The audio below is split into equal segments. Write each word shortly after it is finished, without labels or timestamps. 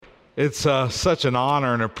It's such an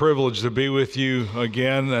honor and a privilege to be with you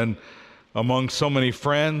again and among so many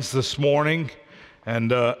friends this morning.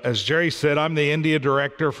 And as Jerry said, I'm the India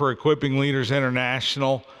Director for Equipping Leaders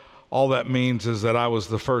International. All that means is that I was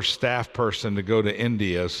the first staff person to go to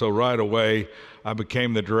India. So right away, I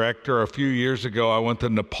became the director. A few years ago, I went to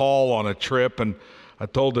Nepal on a trip, and I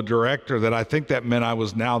told the director that I think that meant I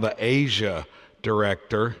was now the Asia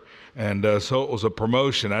Director. And so it was a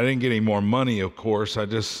promotion. I didn't get any more money, of course. I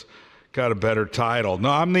just got a better title. No,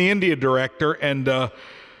 I'm the India Director, and the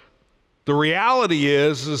reality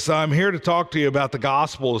is I'm here to talk to you about the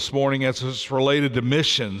gospel this morning as it's related to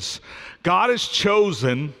missions. God has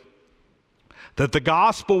chosen that the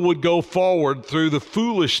gospel would go forward through the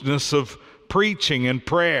foolishness of preaching and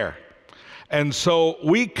prayer. And so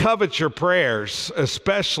we covet your prayers,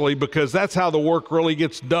 especially because that's how the work really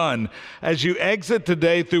gets done. As you exit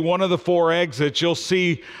today through one of the 4 exits, you'll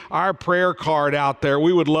see our prayer card out there.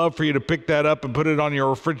 We would love for you to pick that up and put it on your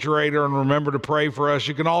refrigerator and remember to pray for us.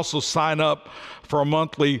 You can also sign up for a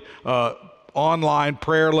monthly online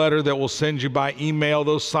prayer letter that we'll send you by email.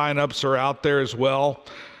 Those sign-ups are out there as well.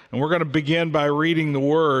 And we're going to begin by reading the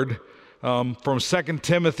word from 2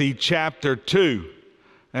 Timothy chapter 2.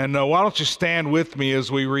 And why don't you stand with me as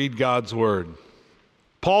we read God's word.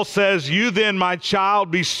 Paul says, "You then, my child,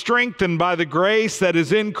 be strengthened by the grace that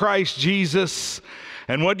is in Christ Jesus,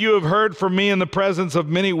 and what you have heard from me in the presence of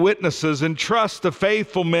many witnesses, entrust to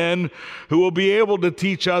faithful men who will be able to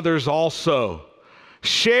teach others also.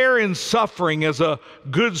 Share in suffering as a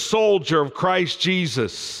good soldier of Christ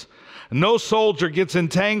Jesus. No soldier gets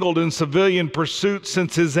entangled in civilian pursuits,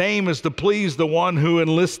 since his aim is to please the one who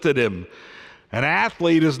enlisted him. An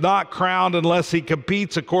athlete is not crowned unless he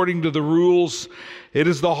competes according to the rules. It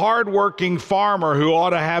is the hard-working farmer who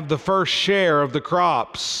ought to have the first share of the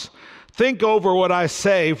crops. Think over what I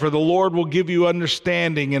say, for the Lord will give you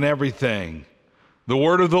understanding in everything." The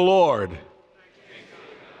word of the Lord.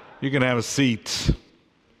 You can have a seat.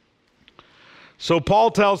 So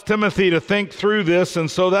Paul tells Timothy to think through this, and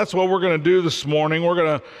so that's what we're going to do this morning. We're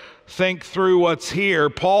going to think through what's here.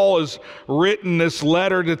 Paul has written this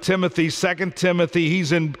letter to Timothy, 2 Timothy.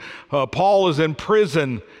 Paul is in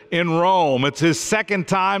prison in Rome. It's his second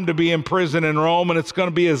time to be in prison in Rome, and it's going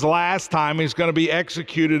to be his last time. He's going to be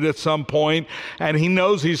executed at some point, and he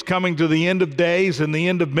knows he's coming to the end of days and the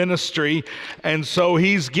end of ministry, and so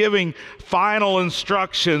he's giving final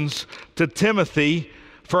instructions to Timothy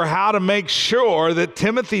for how to make sure that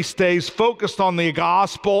Timothy stays focused on the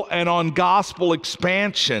gospel and on gospel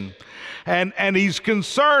expansion. And he's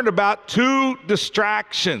concerned about 2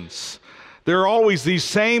 distractions. There are always these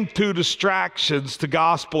same 2 distractions to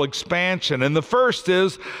gospel expansion. And the first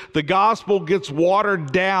is the gospel gets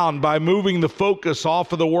watered down by moving the focus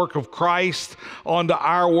off of the work of Christ onto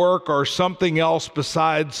our work or something else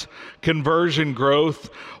besides conversion growth.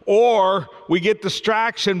 Or we get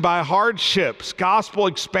distraction by hardships. Gospel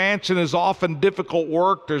expansion is often difficult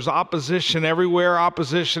work. There's opposition everywhere,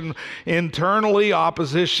 opposition internally,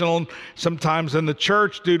 opposition sometimes in the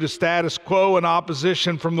church due to status quo, and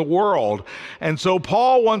opposition from the world. And so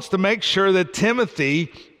Paul wants to make sure that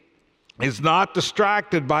Timothy is not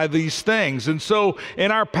distracted by these things. And so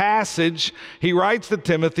in our passage, he writes to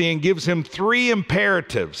Timothy and gives him 3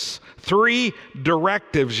 imperatives, 3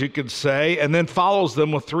 directives, you could say, and then follows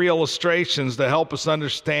them with 3 illustrations to help us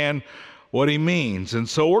understand what he means. And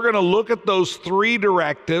so we're going to look at those 3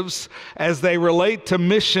 directives as they relate to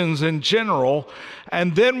missions in general,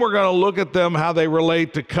 and then we're going to look at them how they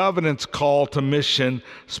relate to Covenant's call to mission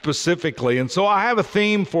specifically. And so I have a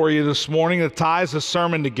theme for you this morning that ties the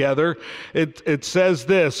sermon together. It says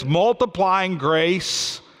this: multiplying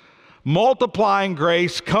grace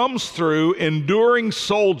comes through enduring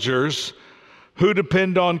soldiers who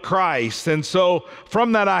depend on Christ. And so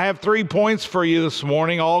from that, I have 3 points for you this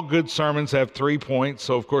morning. All good sermons have 3 points,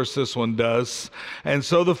 so of course this one does. And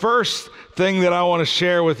so the first thing that I want to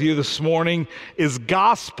share with you this morning is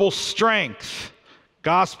gospel strength.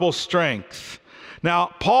 Gospel strength. Now,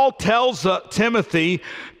 Paul tells Timothy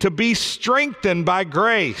to be strengthened by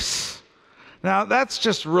grace. Now, that's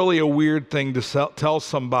just really a weird thing to tell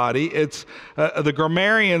somebody. It's the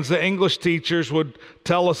grammarians, the English teachers would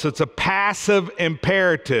tell us it's a passive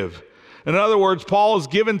imperative. In other words, Paul has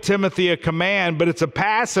given Timothy a command, but it's a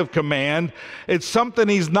passive command. It's something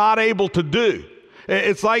he's not able to do.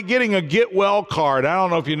 It's like getting a get well card. I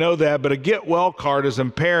don't know if you know that, but a get well card is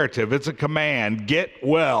imperative. It's a command, get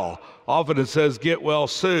well. Often it says get well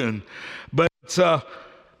soon. But it's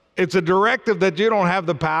a directive that you don't have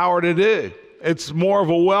the power to do. It's more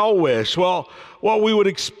of a well wish. Well, what we would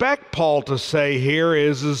expect Paul to say here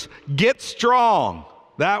is get strong.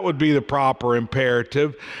 That would be the proper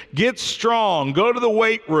imperative. Get strong, go to the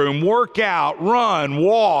weight room, work out, run,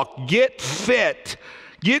 walk, get fit,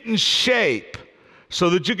 get in shape so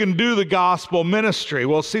that you can do the gospel ministry.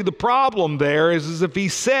 Well, see, the problem there is if he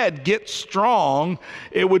said get strong,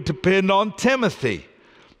 it would depend on Timothy.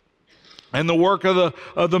 And the work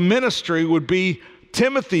of the ministry would be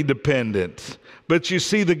Timothy dependent. But you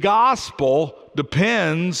see, the gospel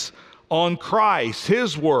depends on Christ,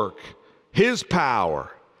 his work, his power.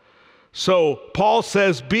 So Paul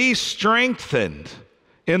says, be strengthened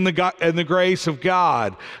in the grace of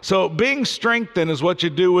God. So being strengthened is what you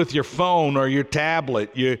do with your phone or your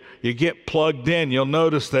tablet. You get plugged in. You'll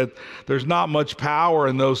notice that there's not much power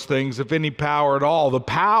in those things, if any power at all. The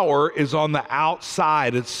power is on the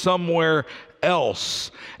outside. It's somewhere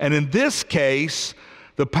else. And in this case,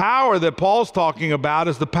 the power that Paul's talking about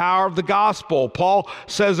is the power of the gospel. Paul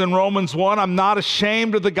says in Romans 1, I'm not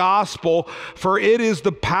ashamed of the gospel, for it is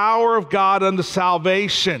the power of God unto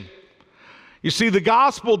salvation. You see, the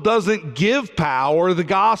gospel doesn't give power. The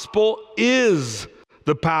gospel is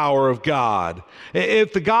the power of God.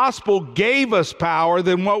 If the gospel gave us power,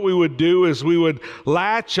 then what we would do is we would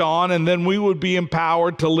latch on, and then we would be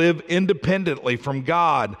empowered to live independently from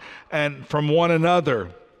God and from one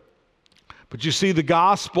another. But you see, the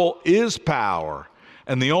gospel is power,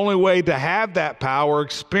 and the only way to have that power,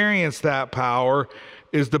 experience that power,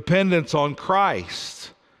 is dependence on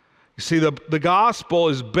Christ. You see, the gospel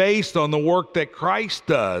is based on the work that Christ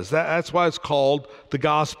does. That's why it's called the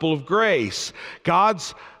gospel of grace.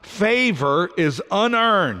 God's favor is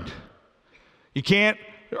unearned. You can't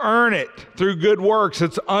earn it through good works.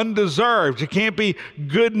 It's undeserved. You can't be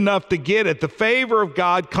good enough to get it. The favor of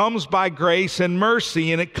God comes by grace and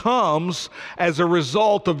mercy, and it comes as a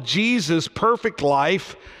result of Jesus' perfect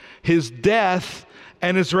life, his death,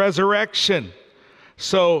 and his resurrection.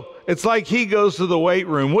 So it's like he goes to the weight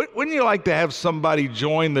room. Wouldn't you like to have somebody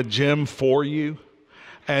join the gym for you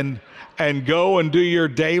and go and do your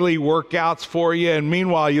daily workouts for you? And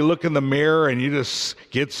meanwhile, you look in the mirror and you just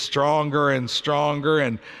get stronger and stronger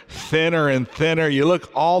and thinner. You look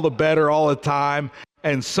all the better all the time,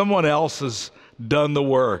 and someone else has done the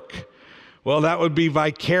work. Well, that would be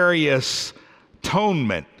vicarious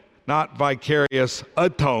atonement, not vicarious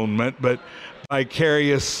atonement, but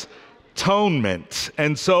vicarious atonement.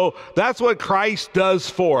 And so that's what Christ does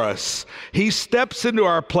for us. He steps into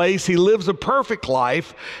our place. He lives a perfect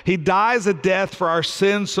life. He dies a death for our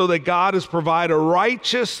sins so that God has provided a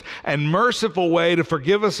righteous and merciful way to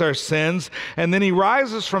forgive us our sins. And then he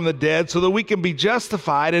rises from the dead so that we can be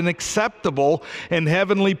justified and acceptable in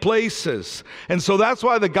heavenly places. And so that's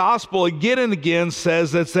why the gospel again and again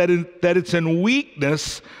says that it's in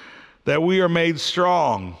weakness that we are made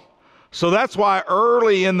strong. So that's why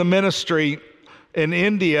early in the ministry in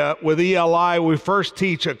India with ELI, we first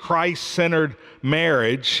teach a Christ-centered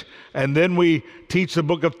marriage, and then we teach the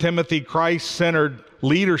book of Timothy, Christ-centered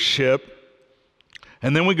leadership,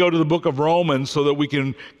 and then we go to the book of Romans so that we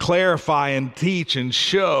can clarify and teach and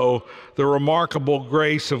show the remarkable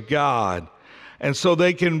grace of God. And so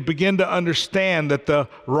they can begin to understand that the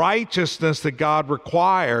righteousness that God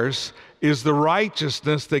requires is the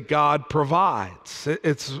righteousness that God provides.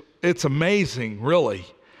 It's amazing, really.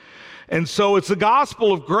 And so it's the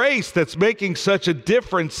gospel of grace that's making such a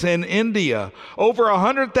difference in India. Over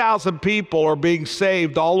 100,000 people are being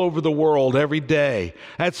saved all over the world every day.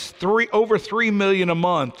 That's over 3 million a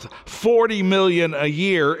month, 40 million a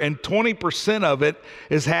year, and 20% of it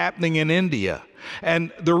is happening in India.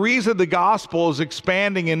 And the reason the gospel is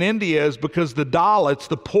expanding in India is because the Dalits,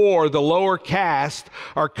 the poor, the lower caste,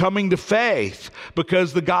 are coming to faith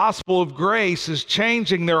because the gospel of grace is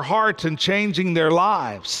changing their hearts and changing their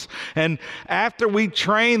lives. And after we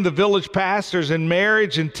train the village pastors in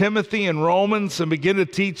marriage and Timothy and Romans and begin to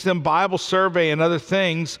teach them Bible survey and other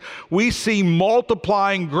things, we see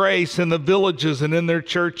multiplying grace in the villages and in their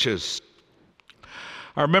churches.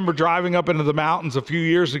 I remember driving up into the mountains a few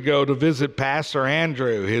years ago to visit Pastor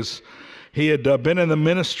Andrew. He had been in the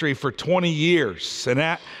ministry for 20 years,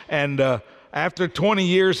 and after 20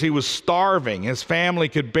 years, he was starving. His family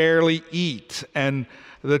could barely eat, and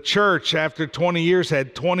the church, after 20 years,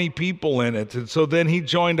 had 20 people in it. And so then he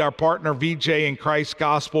joined our partner VJ in Christ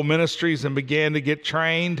Gospel Ministries and began to get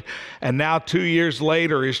trained. And now 2 years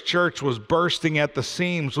later, his church was bursting at the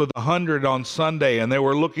seams with 100 on Sunday, and they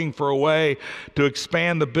were looking for a way to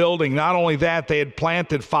expand the building. Not only that, they had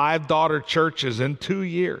planted 5 daughter churches in 2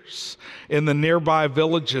 years in the nearby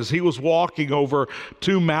villages. He was walking over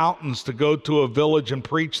 2 mountains to go to a village and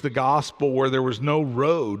preach the gospel where there was no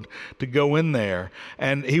road to go in there.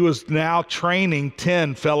 And he was now training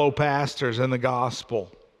 10 fellow pastors in the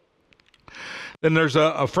gospel. Then there's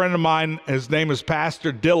a friend of mine, his name is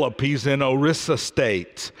Pastor Dillip. He's in Orissa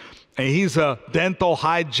State. And he's a dental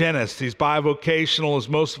hygienist. He's bivocational, as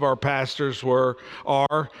most of our pastors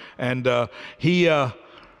are. And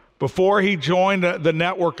before he joined the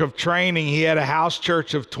network of training, he had a house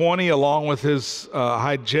church of 20 along with his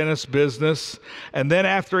hygienist business. And then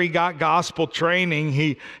after he got gospel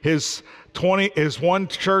training, his one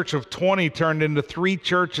church of 20 turned into 3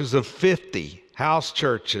 churches of 50 house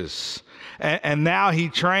churches. And now he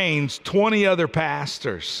trains 20 other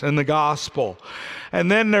pastors in the gospel. And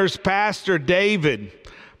then there's Pastor David.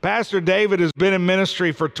 Pastor David has been in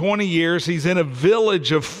ministry for 20 years. He's in a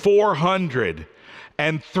village of 400.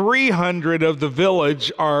 And 300 of the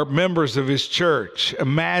village are members of his church.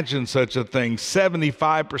 Imagine such a thing,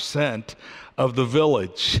 75% of the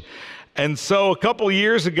village. And so a couple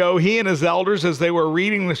years ago, he and his elders, as they were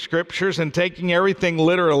reading the scriptures and taking everything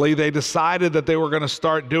literally, they decided that they were going to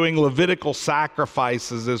start doing Levitical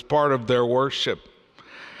sacrifices as part of their worship.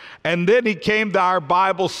 And then he came to our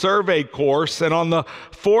Bible survey course, and on the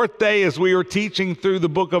 4th day, as we were teaching through the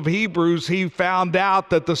book of Hebrews, he found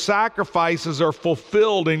out that the sacrifices are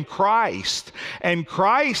fulfilled in Christ. And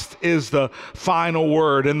Christ is the final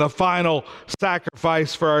word and the final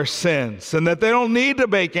sacrifice for our sins. And that they don't need to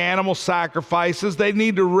make animal sacrifices, they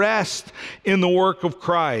need to rest in the work of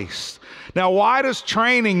Christ. Now, why does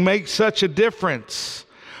training make such a difference?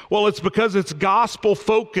 Well, it's because it's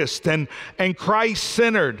gospel-focused and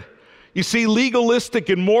Christ-centered. You see, legalistic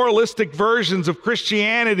and moralistic versions of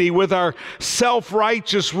Christianity with our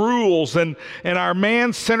self-righteous rules and our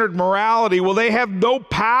man-centered morality, well, they have no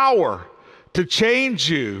power to change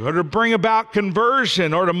you or to bring about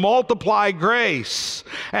conversion or to multiply grace.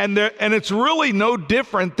 And it's really no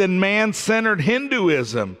different than man-centered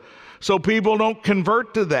Hinduism. So people don't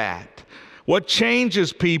convert to that. What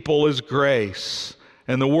changes people is grace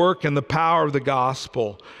and the work and the power of the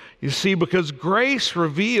gospel. You see, because grace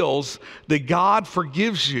reveals that God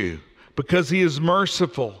forgives you because he is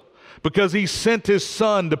merciful, because he sent his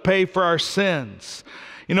son to pay for our sins.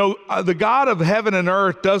 You know, the God of heaven and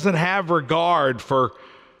earth doesn't have regard for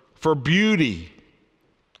beauty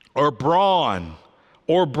or brawn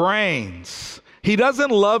or brains. He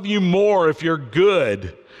doesn't love you more if you're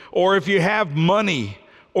good or if you have money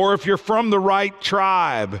or if you're from the right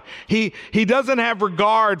tribe. He doesn't have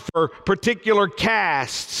regard for particular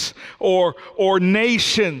castes or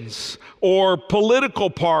nations or political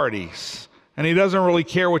parties. And he doesn't really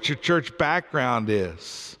care what your church background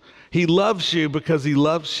is. He loves you because he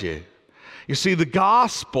loves you. You see, the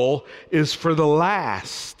gospel is for the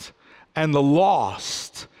last and the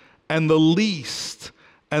lost and the least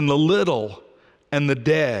and the little and the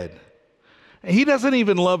dead. He doesn't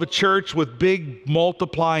even love a church with big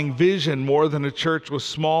multiplying vision more than a church with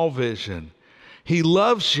small vision. He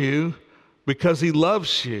loves you because he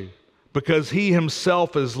loves you, because he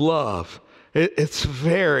himself is love. It's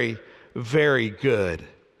very, very good.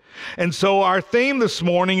 And so our theme this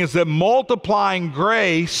morning is that multiplying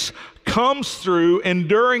grace comes through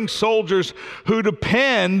enduring soldiers who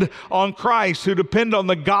depend on Christ, who depend on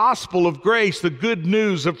the gospel of grace, the good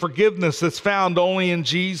news of forgiveness that's found only in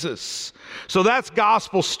Jesus. So that's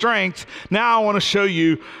gospel strength. Now I want to show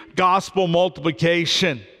you gospel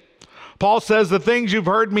multiplication. Paul says, the things you've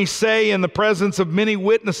heard me say in the presence of many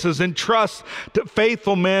witnesses, entrust to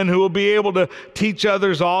faithful men who will be able to teach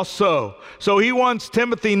others also. So he wants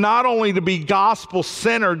Timothy not only to be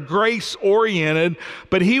gospel-centered, grace-oriented,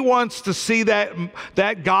 but he wants to see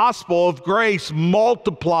that gospel of grace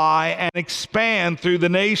multiply and expand through the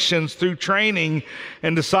nations through training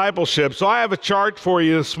and discipleship. So I have a chart for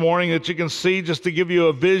you this morning that you can see just to give you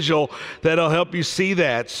a visual that'll help you see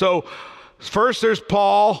that. So first there's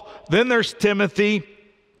Paul, then there's Timothy,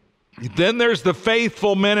 then there's the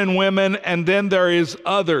faithful men and women, and then there is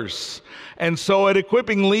others. And so at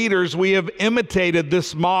Equipping Leaders, we have imitated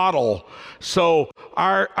this model. So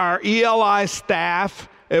our ELI staff,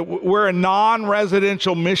 we're a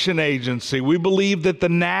non-residential mission agency. We believe that the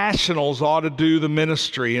nationals ought to do the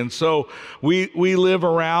ministry. And so we live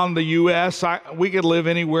around the U.S. We could live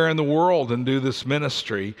anywhere in the world and do this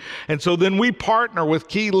ministry. And so then we partner with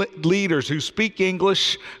key leaders who speak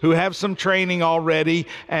English, who have some training already,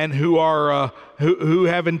 and who are who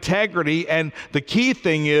have integrity. And the key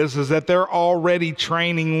thing is that they're already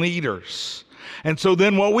training leaders. And so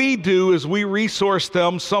then what we do is we resource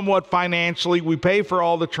them somewhat financially. We pay for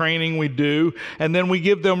all the training we do, and then we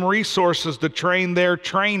give them resources to train their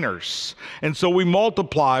trainers. And so we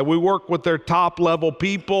multiply. We work with their top-level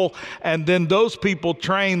people, and then those people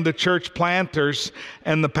train the church planters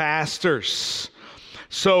and the pastors.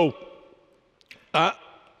 So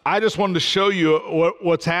I just wanted to show you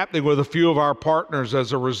what's happening with a few of our partners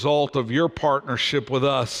as a result of your partnership with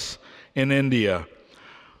us in India.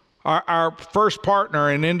 Our first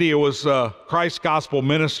partner in India was Christ Gospel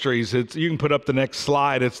Ministries. You can put up the next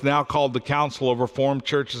slide. It's now called the Council of Reformed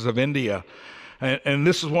Churches of India. And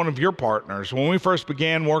this is one of your partners. When we first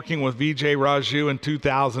began working with Vijay Raju in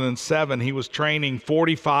 2007, he was training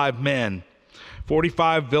 45 men,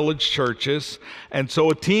 45 village churches. And so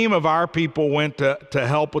a team of our people went to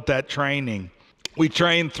help with that training. We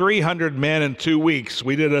trained 300 men in 2 weeks.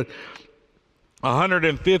 We did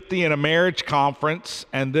 150 in a marriage conference,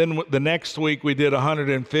 and then the next week we did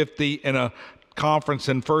 150 in a conference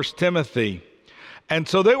in 1 Timothy. And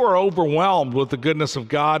so they were overwhelmed with the goodness of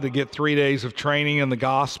God to get 3 days of training in the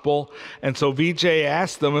gospel. And so Vijay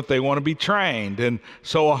asked them if they want to be trained. And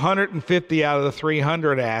so 150 out of the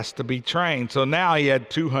 300 asked to be trained. So now he had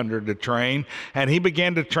 200 to train, and he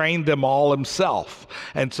began to train them all himself.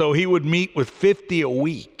 And so he would meet with 50 a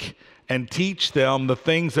week and teach them the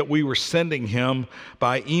things that we were sending him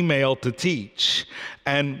by email to teach.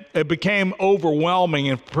 And it became overwhelming.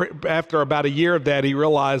 And after about a year of that, he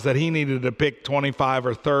realized that he needed to pick 25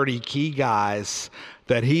 or 30 key guys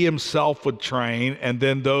that he himself would train, and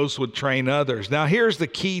then those would train others. Now, here's the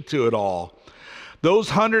key to it all. Those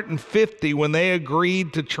 150, when they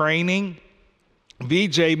agreed to training,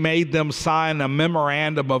 Vijay made them sign a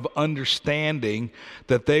memorandum of understanding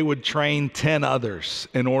that they would train 10 others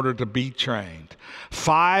in order to be trained.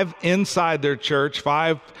 5 inside their church,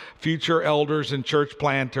 5 future elders and church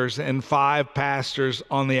planters, and 5 pastors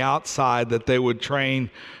on the outside that they would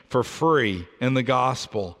train for free in the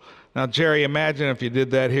gospel. Now, Jerry, imagine if you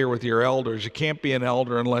did that here with your elders. You can't be an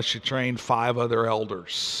elder unless you train 5 other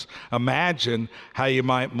elders. Imagine how you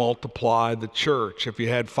might multiply the church if you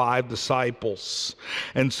had 5 disciples.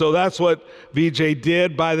 And so that's what Vijay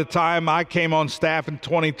did. By the time I came on staff in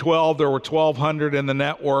 2012, there were 1,200 in the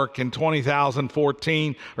network. In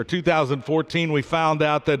 2014, we found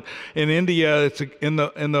out that in India, it's in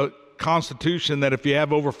the Constitution that if you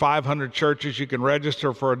have over 500 churches, you can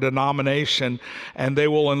register for a denomination, and they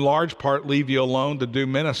will in large part leave you alone to do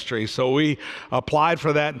ministry. So we applied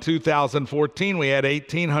for that in 2014. We had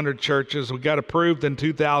 1,800 churches. We got approved in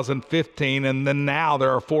 2015, and then now there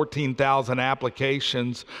are 14,000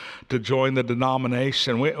 applications to join the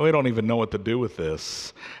denomination. We don't even know what to do with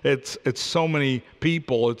this. It's so many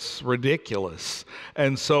people, it's ridiculous.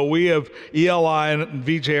 And so we have, ELI and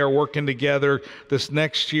Vijay are working together this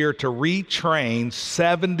next year to retrain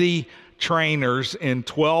 70 trainers in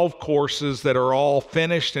 12 courses that are all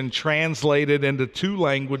finished and translated into 2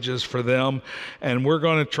 languages for them. And we're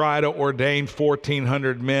going to try to ordain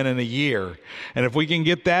 1,400 men in a year. And if we can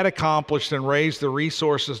get that accomplished and raise the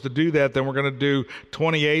resources to do that, then we're going to do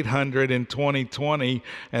 2,800 in 2020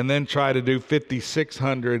 and then try to do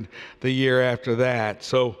 5,600 the year after that.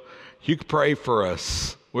 So you can pray for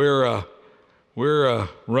us. We're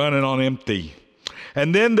running on empty.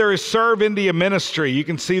 And then there is Serve India Ministry. You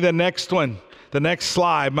can see the next one, the next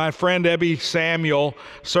slide. My friend Ebby Samuel,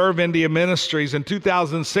 Serve India Ministries. In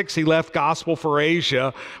 2006, he left Gospel for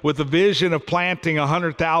Asia with the vision of planting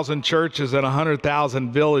 100,000 churches and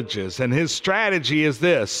 100,000 villages. And his strategy is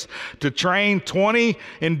this: to train 20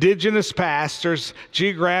 indigenous pastors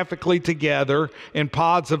geographically together in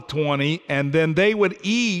pods of 20, and then they would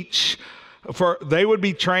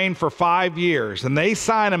be trained for 5 years, and they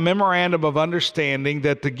sign a memorandum of understanding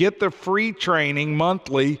that to get the free training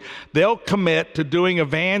monthly, they'll commit to doing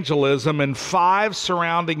evangelism in 5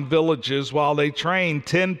 surrounding villages while they train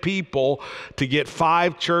 10 people to get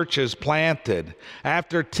 5 churches planted.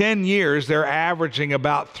 After 10 years, they're averaging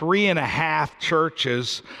about 3.5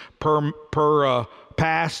 churches per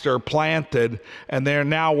pastor planted, and they're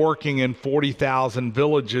now working in 40,000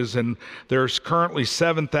 villages, and there's currently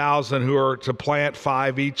 7,000 who are to plant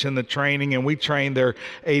 5 each in the training, and we train their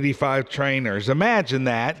 85 trainers. Imagine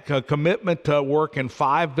that, a commitment to work in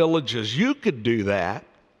 5 villages. You could do that.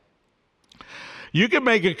 You could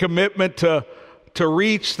make a commitment to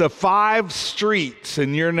reach the 5 streets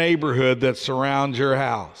in your neighborhood that surround your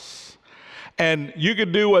house. And you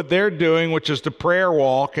could do what they're doing, which is to prayer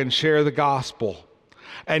walk and share the gospel.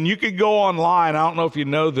 And you could go online. I don't know if you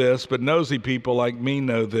know this, but nosy people like me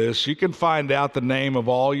know this. You can find out the name of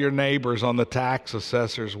all your neighbors on the tax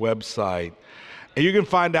assessor's website. And you can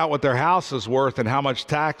find out what their house is worth and how much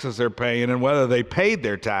taxes they're paying and whether they paid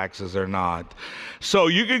their taxes or not. So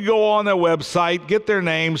you could go on their website, get their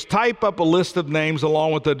names, type up a list of names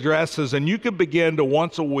along with addresses, and you could begin to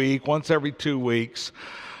once a week, once every 2 weeks,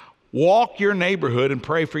 walk your neighborhood and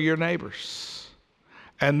pray for your neighbors.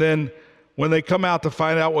 And then when they come out to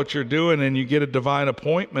find out what you're doing and you get a divine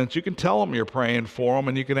appointment, you can tell them you're praying for them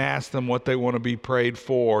and you can ask them what they want to be prayed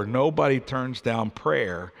for. Nobody turns down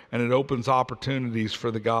prayer, and it opens opportunities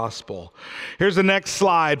for the gospel. Here's the next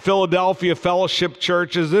slide. Philadelphia Fellowship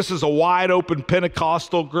Churches. This is a wide open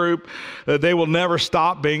Pentecostal group. They will never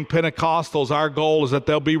stop being Pentecostals. Our goal is that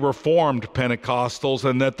they'll be Reformed Pentecostals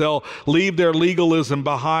and that they'll leave their legalism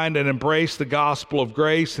behind and embrace the gospel of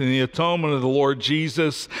grace and the atonement of the Lord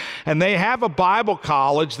Jesus. And they have a Bible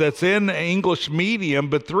college that's in English medium,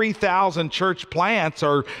 but 3,000 church plants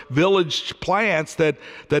are village plants that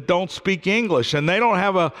don't speak English, and they don't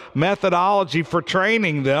have a methodology for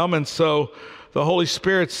training them, and so the Holy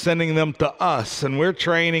Spirit's sending them to us, and we're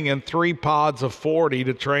training in 3 pods of 40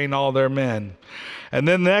 to train all their men. And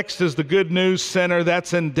then next is the Good News Center.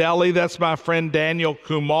 That's in Delhi. That's my friend Daniel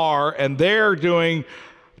Kumar, and they're doing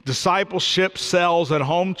discipleship cells at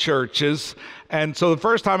home churches. And so the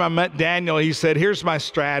first time I met Daniel, he said, here's my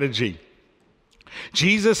strategy.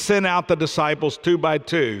 Jesus sent out the disciples 2 by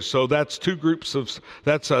 2. So that's 6 groups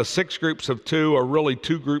of 2, or really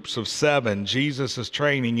 2 groups of 7. Jesus is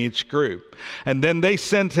training each group. And then they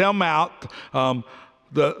sent him out,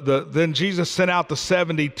 then Jesus sent out the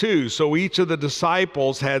 72. So each of the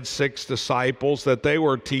disciples had 6 disciples that they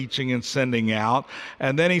were teaching and sending out.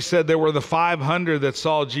 And then he said there were the 500 that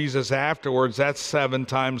saw Jesus afterwards. That's 7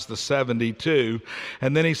 times the 72.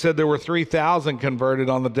 And then he said there were 3,000 converted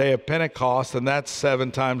on the day of Pentecost, and that's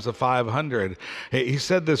 7 times the 500. He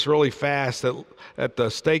said this really fast at the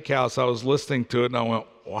steakhouse. I was listening to it, and I went,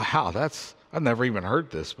 wow, I've never even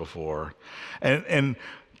heard this before. And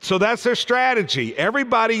so that's their strategy.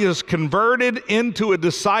 Everybody is converted into a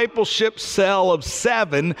discipleship cell of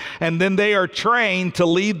 7, and then they are trained to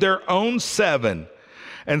lead their own 7.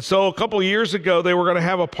 And so a couple of years ago, they were going to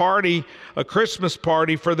have a Christmas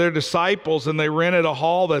party for their disciples, and they rented a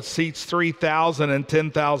hall that seats 3,000, and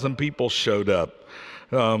 10,000 people showed up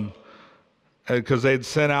because they'd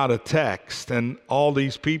sent out a text, and all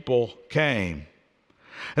these people came.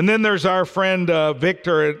 And then there's our friend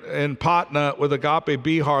Victor in Patna with Agape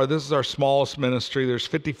Bihar. This is our smallest ministry. There's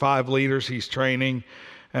 55 leaders he's training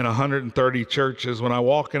and 130 churches. When I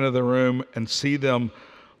walk into the room and see them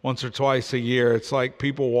once or twice a year, it's like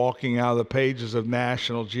people walking out of the pages of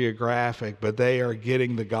National Geographic, but they are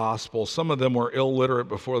getting the gospel. Some of them were illiterate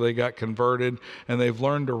before they got converted, and they've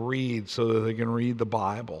learned to read so that they can read the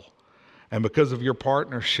Bible. And because of your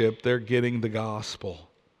partnership, they're getting the gospel.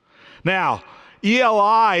 Now,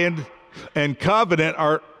 ELI and Covenant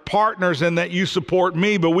are partners in that you support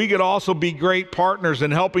me, but we could also be great partners in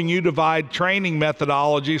helping you divide training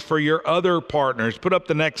methodologies for your other partners. Put up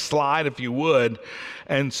the next slide if you would.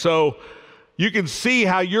 And so you can see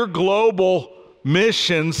how your global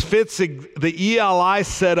missions fits the ELI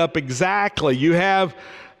setup exactly. You have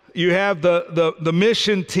the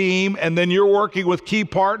mission team, and then you're working with key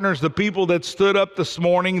partners, the people that stood up this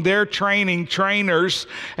morning. They're training trainers,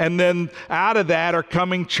 and then out of that are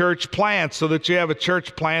coming church plants so that you have a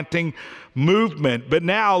church planting movement. But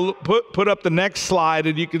now put up the next slide,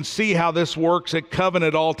 and you can see how this works at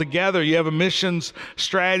Covenant altogether. You have a missions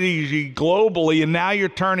strategy globally, and now you're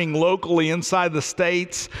turning locally inside the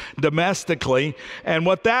states, domestically. And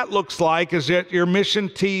what that looks like is that your mission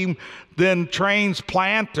team then trains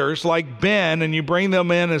planters like Ben, and you bring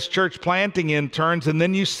them in as church planting interns, and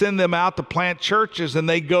then you send them out to plant churches, and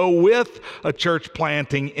they go with a church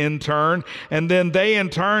planting intern, and then they in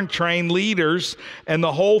turn train leaders, and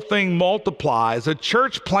the whole thing multiplies. A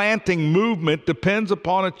church planting movement depends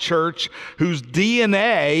upon a church whose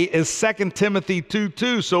DNA is 2 Timothy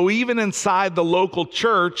 2:2. So even inside the local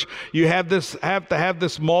church, you have to have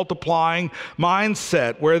this multiplying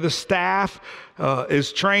mindset where the staff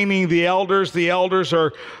is training the elders. The elders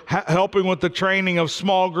are helping with the training of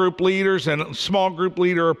small group leaders and small group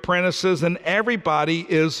leader apprentices, and everybody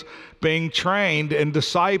is being trained and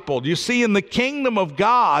discipled. You see, in the kingdom of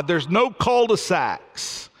God, there's no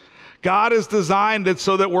cul-de-sacs. God has designed it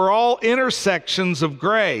so that we're all intersections of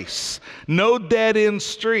grace, no dead-end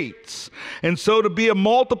streets. And so to be a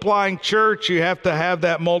multiplying church, you have to have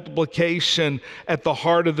that multiplication at the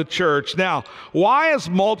heart of the church. Now, why is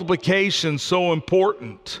multiplication so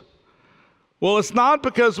important? Well, it's not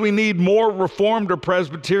because we need more Reformed or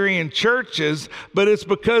Presbyterian churches, but it's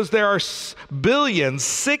because there are 6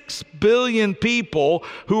 billion people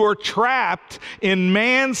who are trapped in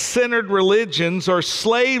man-centered religions or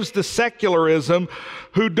slaves to secularism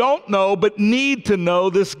who don't know but need to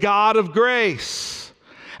know this God of grace.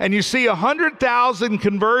 And you see 100,000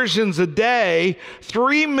 conversions a day,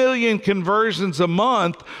 3 million conversions a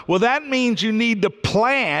month. Well, that means you need to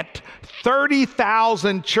plant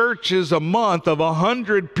 30,000 churches a month of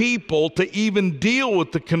 100 people to even deal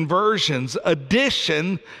with the conversions.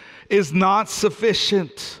 Addition is not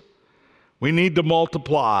sufficient. We need to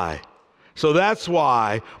multiply. So that's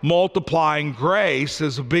why multiplying grace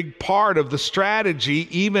is a big part of the strategy,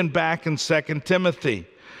 even back in 2 Timothy.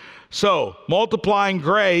 So multiplying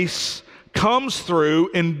grace comes through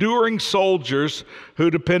enduring soldiers who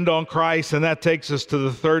depend on Christ. And that takes us to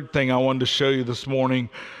the third thing I wanted to show you this morning,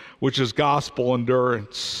 which is gospel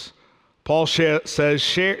endurance. Paul says,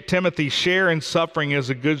 Timothy, share in suffering as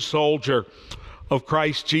a good soldier of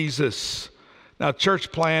Christ Jesus. Now,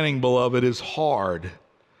 church planting, beloved, is hard.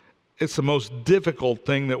 It's the most difficult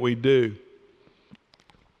thing that we do.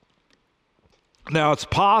 Now, it's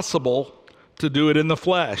possible to do it in the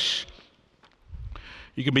flesh.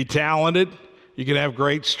 You can be talented, you can have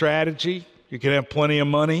great strategy, you can have plenty of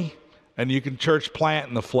money, and you can church plant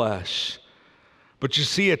in the flesh. But you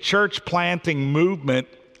see, a church planting movement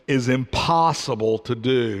is impossible to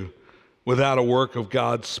do without a work of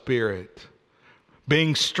God's Spirit.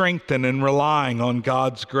 Being strengthened and relying on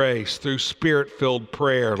God's grace through Spirit-filled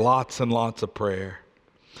prayer, lots and lots of prayer.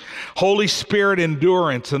 Holy Spirit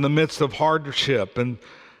endurance in the midst of hardship and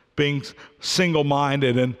being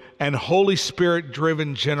single-minded, and Holy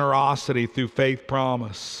Spirit-driven generosity through faith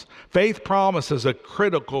promise. Faith promise is a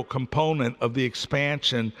critical component of the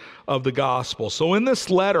expansion of the gospel. So in this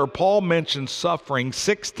letter, Paul mentions suffering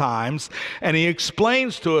 6 times, and he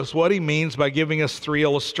explains to us what he means by giving us 3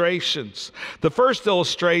 illustrations. The first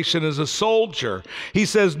illustration is a soldier. He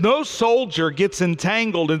says, no soldier gets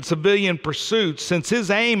entangled in civilian pursuits, since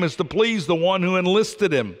his aim is to please the one who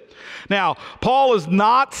enlisted him. Now, Paul is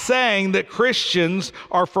not saying that Christians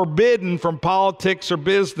are forbidden from politics or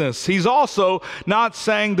business. He's also not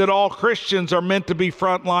saying that all Christians are meant to be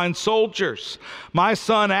frontline soldiers. My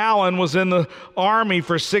son Alan was in the Army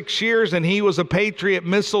for 6 years, and he was a Patriot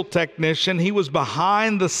missile technician. He was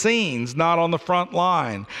behind the scenes, not on the front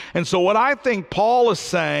line. And so what I think Paul is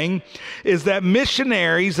saying is that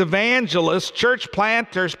missionaries, evangelists, church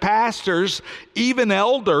planters, pastors, even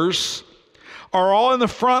elders are all in the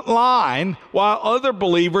front line, while other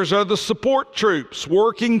believers are the support troops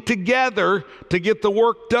working together to get the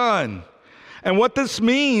work done. And what this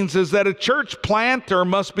means is that a church planter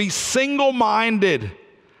must be single-minded,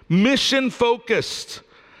 mission-focused.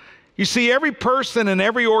 You see, every person in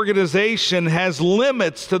every organization has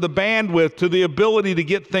limits to the bandwidth, to the ability to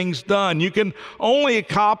get things done. You can only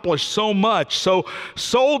accomplish so much. So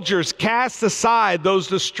soldiers cast aside those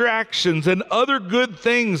distractions and other good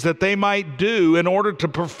things that they might do in order to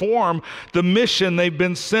perform the mission they've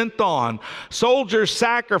been sent on. Soldiers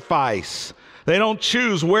sacrifice. They don't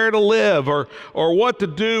choose where to live or what to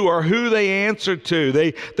do or who they answer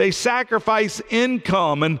to. They sacrifice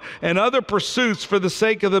income and other pursuits for the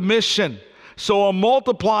sake of the mission. So a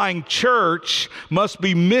multiplying church must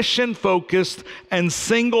be mission-focused and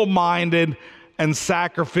single-minded and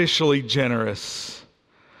sacrificially generous.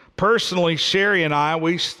 Personally, Sherry and I,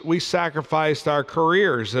 we sacrificed our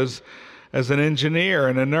careers as an engineer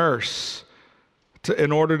and a nurse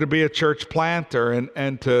in order to be a church planter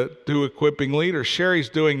and to do equipping leaders. Sherry's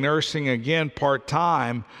doing nursing again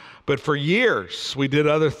part-time, but for years we did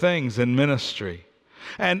other things in ministry.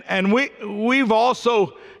 And we've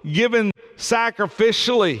also given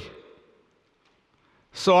sacrificially.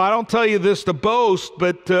 So I don't tell you this to boast,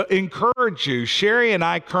 but to encourage you. Sherry and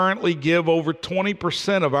I currently give over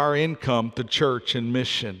 20% of our income to church and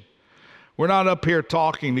mission. We're not up here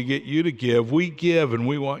talking to get you to give. We give, and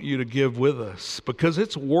we want you to give with us because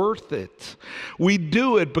it's worth it. We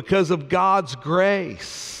do it because of God's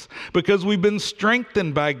grace, because we've been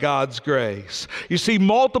strengthened by God's grace. You see,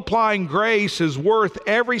 multiplying grace is worth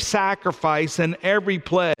every sacrifice and every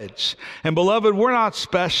pledge. And beloved, we're not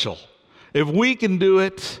special. If we can do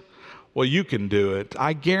it, well, you can do it.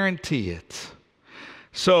 I guarantee it.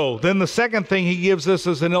 So then the second thing he gives us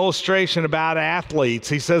is an illustration about athletes.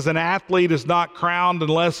 He says an athlete is not crowned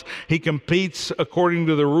unless he competes according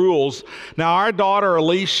to the rules. Now, our daughter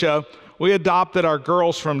Alicia, we adopted our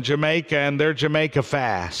girls from Jamaica, and they're Jamaica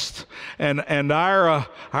Fast. And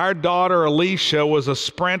our daughter Alicia was a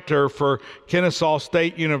sprinter for Kennesaw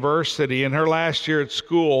State University. In her last year at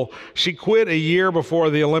school, she quit a year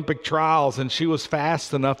before the Olympic trials, and she was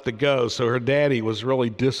fast enough to go. So her daddy was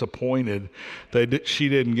really disappointed that she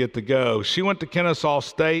didn't get to go. She went to Kennesaw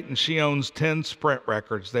State, and she owns 10 sprint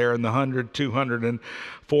records there in the 100, 200, and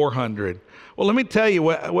 400. Well, let me tell you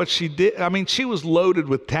what she did. I mean, she was loaded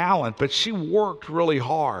with talent, but she worked really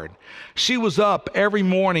hard. She was up every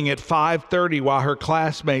morning at 5:30 while her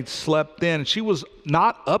classmates slept in. She was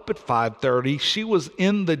not up at 5:30. She was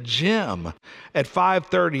in the gym at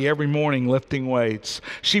 5:30 every morning lifting weights.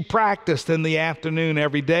 She practiced in the afternoon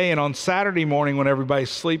every day, and on Saturday morning when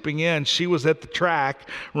everybody's sleeping in, she was at the track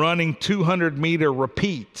running 200-meter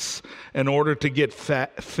repeats in order to get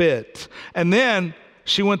fit. And then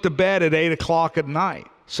she went to bed at 8 o'clock at night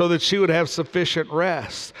so that she would have sufficient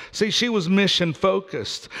rest. See, she was mission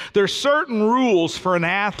focused. There's certain rules for an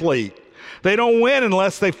athlete. They don't win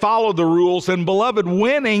unless they follow the rules, and beloved,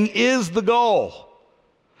 winning is the goal.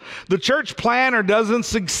 The church planner doesn't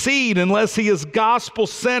succeed unless he is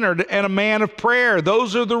gospel-centered and a man of prayer.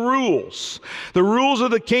 Those are the rules. The rules of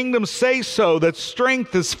the kingdom say so, that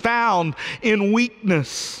strength is found in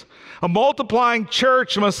weakness. A multiplying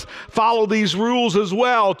church must follow these rules as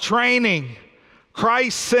well. Training,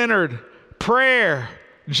 Christ-centered, prayer,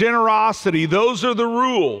 generosity. Those are the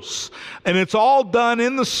rules. And it's all done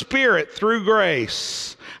in the Spirit through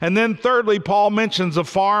grace. And then thirdly, Paul mentions a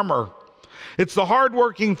farmer. It's the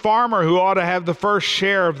hardworking farmer who ought to have the first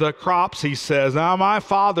share of the crops, he says. Now, my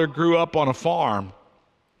father grew up on a farm.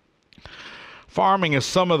 Farming is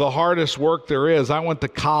some of the hardest work there is. I went to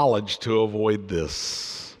college to avoid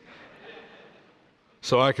this,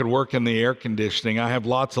 so I could work in the air conditioning. I have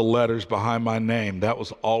lots of letters behind my name. That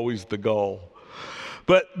was always the goal.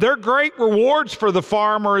 But they're great rewards for the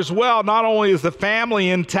farmer as well. Not only is the family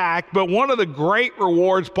intact, but one of the great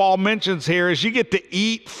rewards Paul mentions here is you get to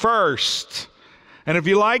eat first. And if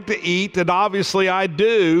you like to eat, and obviously I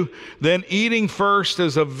do, then eating first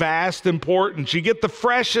is of vast importance. You get the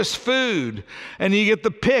freshest food, and you get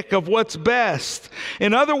the pick of what's best.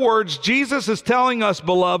 In other words, Jesus is telling us,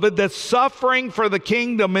 beloved, that suffering for the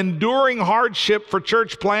kingdom, enduring hardship for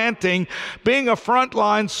church planting, being a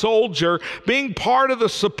frontline soldier, being part of the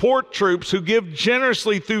support troops who give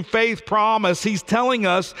generously through faith promise, he's telling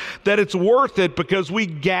us that it's worth it because we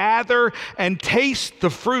gather and taste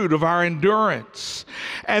the fruit of our endurance.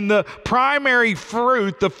 And the primary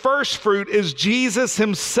fruit, the first fruit, is Jesus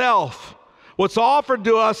himself. What's offered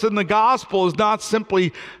to us in the gospel is not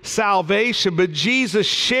simply salvation, but Jesus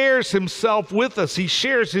shares himself with us. He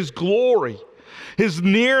shares his glory, his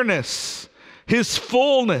nearness, his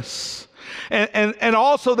fullness. And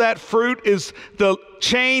also that fruit is the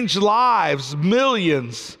changed lives,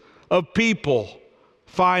 millions of people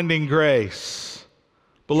finding grace.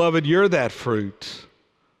 Beloved, you're that fruit.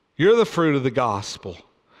 You're the fruit of the gospel.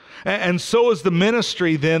 And so is the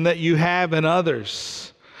ministry then that you have in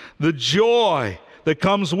others. The joy that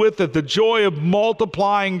comes with it, the joy of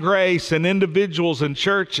multiplying grace in individuals and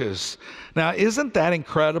churches. Now, isn't that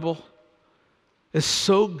incredible? It's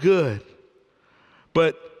so good.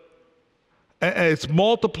 But it's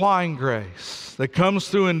multiplying grace that comes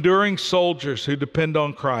through enduring soldiers who depend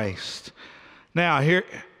on Christ. Now, here,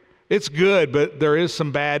 it's good, but there is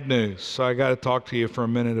some bad news. So I got to talk to you for a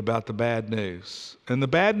minute about the bad news. And the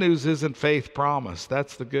bad news isn't faith promise.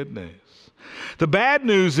 That's the good news. The bad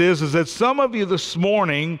news is that some of you this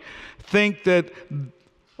morning think that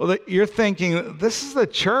you're thinking, this is the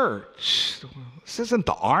church. This isn't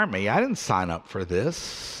the army. I didn't sign up for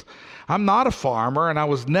this. I'm not a farmer, and I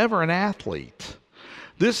was never an athlete.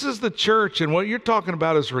 This is the church, and what you're talking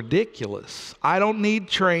about is ridiculous. I don't need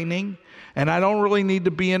training. And I don't really need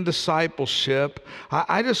to be in discipleship.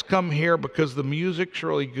 I just come here because the music's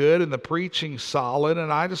really good and the preaching's solid,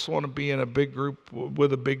 and I just want to be in a big group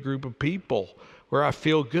with a big group of people where I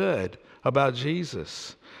feel good about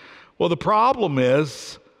Jesus. Well, the problem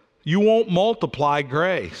is you won't multiply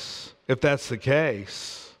grace if that's the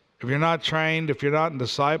case. If you're not trained, if you're not in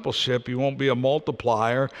discipleship, you won't be a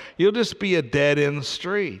multiplier. You'll just be a dead-end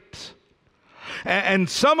street. And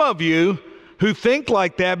some of you who think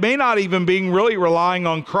like that may not even be really relying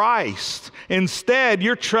on Christ. Instead,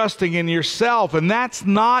 you're trusting in yourself, and that's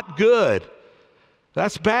not good.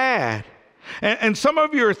 That's bad. And some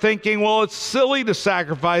of you are thinking, well, it's silly to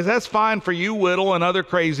sacrifice. That's fine for you, Whittle, and other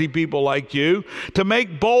crazy people like you, to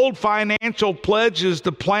make bold financial pledges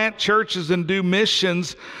to plant churches and do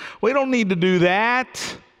missions. We don't need to do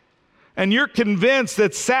that. And you're convinced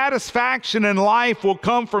that satisfaction in life will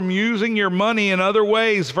come from using your money in other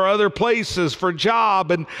ways, for other places, for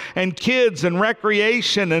job and kids and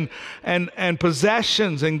recreation and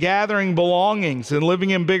possessions and gathering belongings and living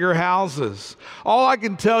in bigger houses. All I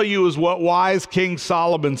can tell you is what wise King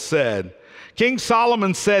Solomon said. King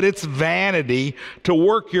Solomon said it's vanity to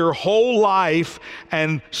work your whole life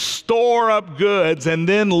and store up goods and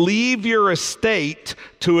then leave your estate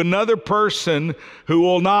to another person who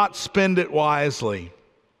will not spend it wisely.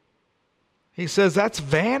 He says that's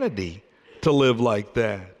vanity to live like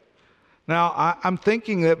that. Now, I'm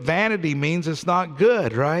thinking that vanity means it's not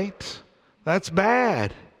good, right? That's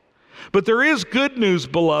bad. But there is good news,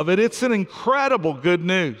 beloved. It's an incredible good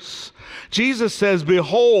news. Jesus says,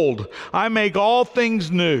 behold, I make all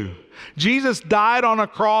things new. Jesus died on a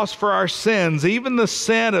cross for our sins, even the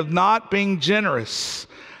sin of not being generous,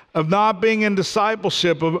 of not being in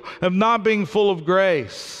discipleship, of not being full of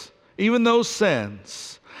grace, even those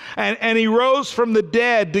sins. And he rose from the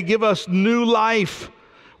dead to give us new life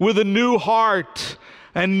with a new heart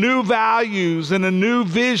and new values and a new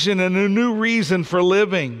vision and a new reason for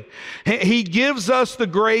living. He gives us the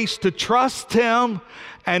grace to trust him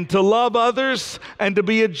and to love others and to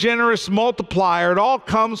be a generous multiplier. It all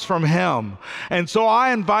comes from him. And so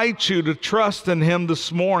I invite you to trust in him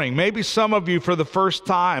this morning. Maybe some of you for the first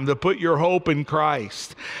time to put your hope in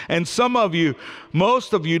Christ. And some of you,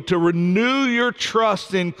 most of you, to renew your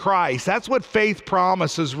trust in Christ. That's what Faith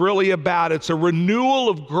Promise is really about. It's a renewal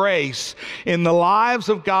of grace in the lives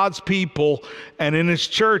of God's people and in his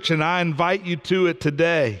church. And I invite you to it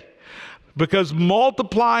today. Because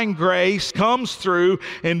multiplying grace comes through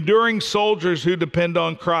enduring soldiers who depend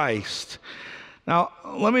on Christ. Now,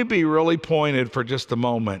 let me be really pointed for just a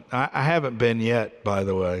moment. I haven't been yet, by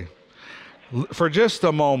the way. For just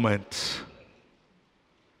a moment,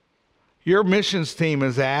 your missions team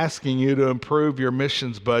is asking you to improve your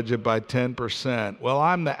missions budget by 10%. Well,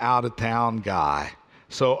 I'm the out-of-town guy,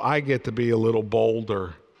 so I get to be a little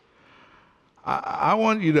bolder. I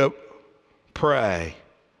want you to pray.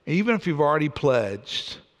 Even if you've already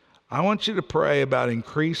pledged, I want you to pray about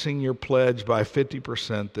increasing your pledge by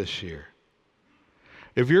 50% this year.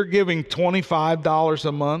 If you're giving $25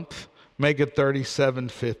 a month, make it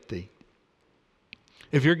 $37.50.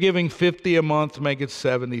 If you're giving $50 a month, make it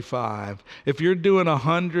 $75. If you're doing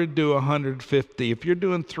 $100, do $150. If you're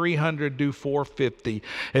doing $300, do $450.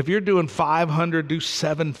 If you're doing $500, do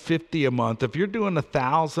 $750 a month. If you're doing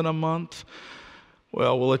 $1,000 a month,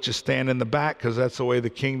 well, we'll let you stand in the back because that's the way the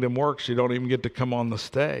kingdom works. You don't even get to come on the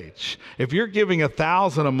stage. If you're giving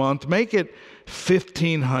 $1,000 a month, make it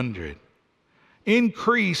 $1,500.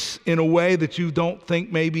 Increase in a way that you don't think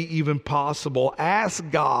may be even possible. Ask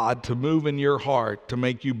God to move in your heart to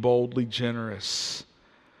make you boldly generous.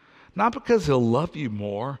 Not because he'll love you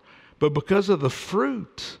more, but because of the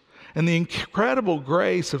fruit and the incredible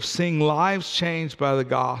grace of seeing lives changed by the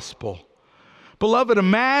gospel. Beloved,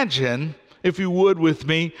 imagine, if you would with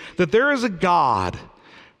me, that there is a God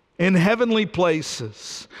in heavenly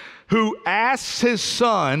places who asks his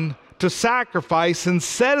son to sacrifice and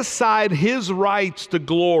set aside his rights to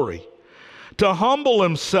glory, to humble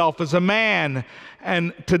himself as a man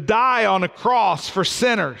and to die on a cross for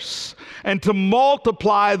sinners and to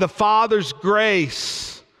multiply the Father's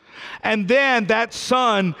grace. And then that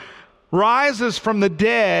son rises from the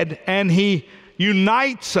dead and he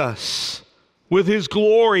unites us with his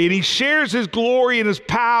glory, and he shares his glory and his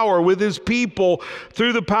power with his people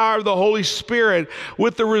through the power of the Holy Spirit,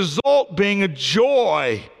 with the result being a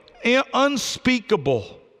joy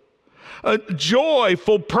unspeakable, a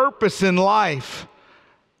joyful purpose in life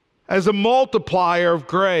as a multiplier of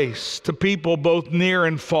grace to people both near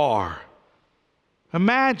and far.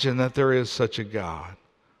 Imagine that there is such a God.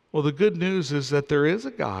 Well, the good news is that there is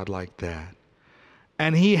a God like that.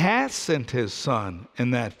 And he has sent his son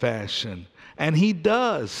in that fashion. And he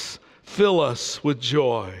does fill us with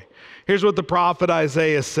joy. Here's what the prophet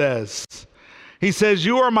Isaiah says. He says,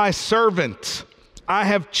 "You are my servant. I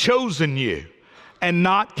have chosen you and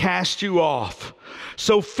not cast you off.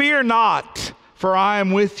 So fear not, for I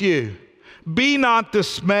am with you. Be not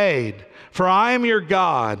dismayed, for I am your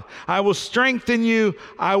God. I will strengthen you.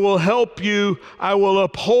 I will help you. I will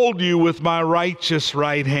uphold you with my righteous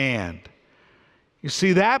right hand." You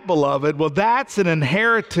see that, beloved? Well, that's an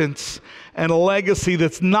inheritance and a legacy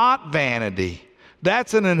that's not vanity.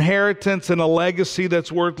 That's an inheritance and a legacy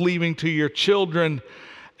that's worth leaving to your children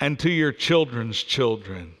and to your children's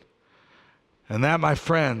children. And that, my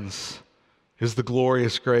friends, is the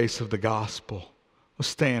glorious grace of the gospel. Let's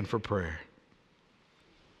stand for prayer.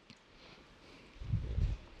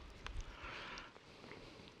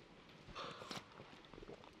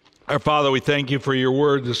 Our Father, we thank you for your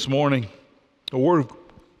word this morning. A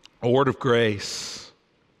word of grace.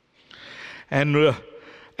 And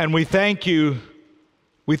we thank you.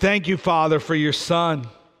 We thank you, Father, for your Son.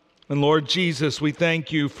 And Lord Jesus, we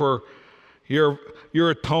thank you for your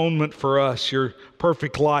atonement for us, your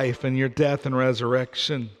perfect life and your death and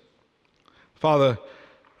resurrection. Father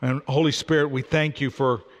and Holy Spirit, we thank you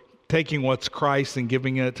for taking what's Christ and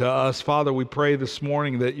giving it to us. Father, we pray this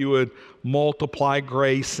morning that you would multiply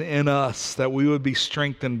grace in us, that we would be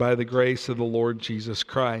strengthened by the grace of the Lord Jesus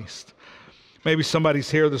Christ. Maybe somebody's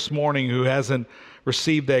here this morning who hasn't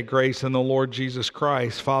received that grace in the Lord Jesus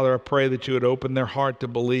Christ. Father, I pray that you would open their heart to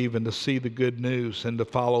believe and to see the good news and to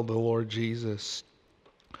follow the Lord Jesus.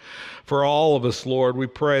 For all of us, Lord, we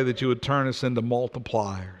pray that you would turn us into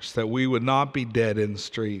multipliers, that we would not be dead in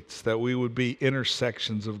streets, that we would be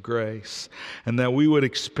intersections of grace, and that we would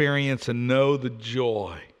experience and know the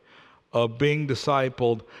joy of being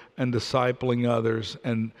discipled and discipling others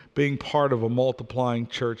and being part of a multiplying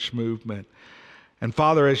church movement. And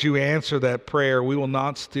Father, as you answer that prayer, we will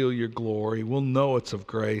not steal your glory. We'll know it's of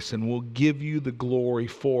grace, and we'll give you the glory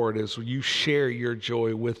for it as you share your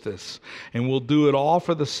joy with us. And we'll do it all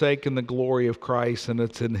for the sake and the glory of Christ, and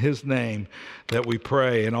it's in his name that we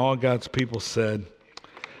pray. And all God's people said,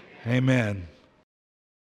 amen.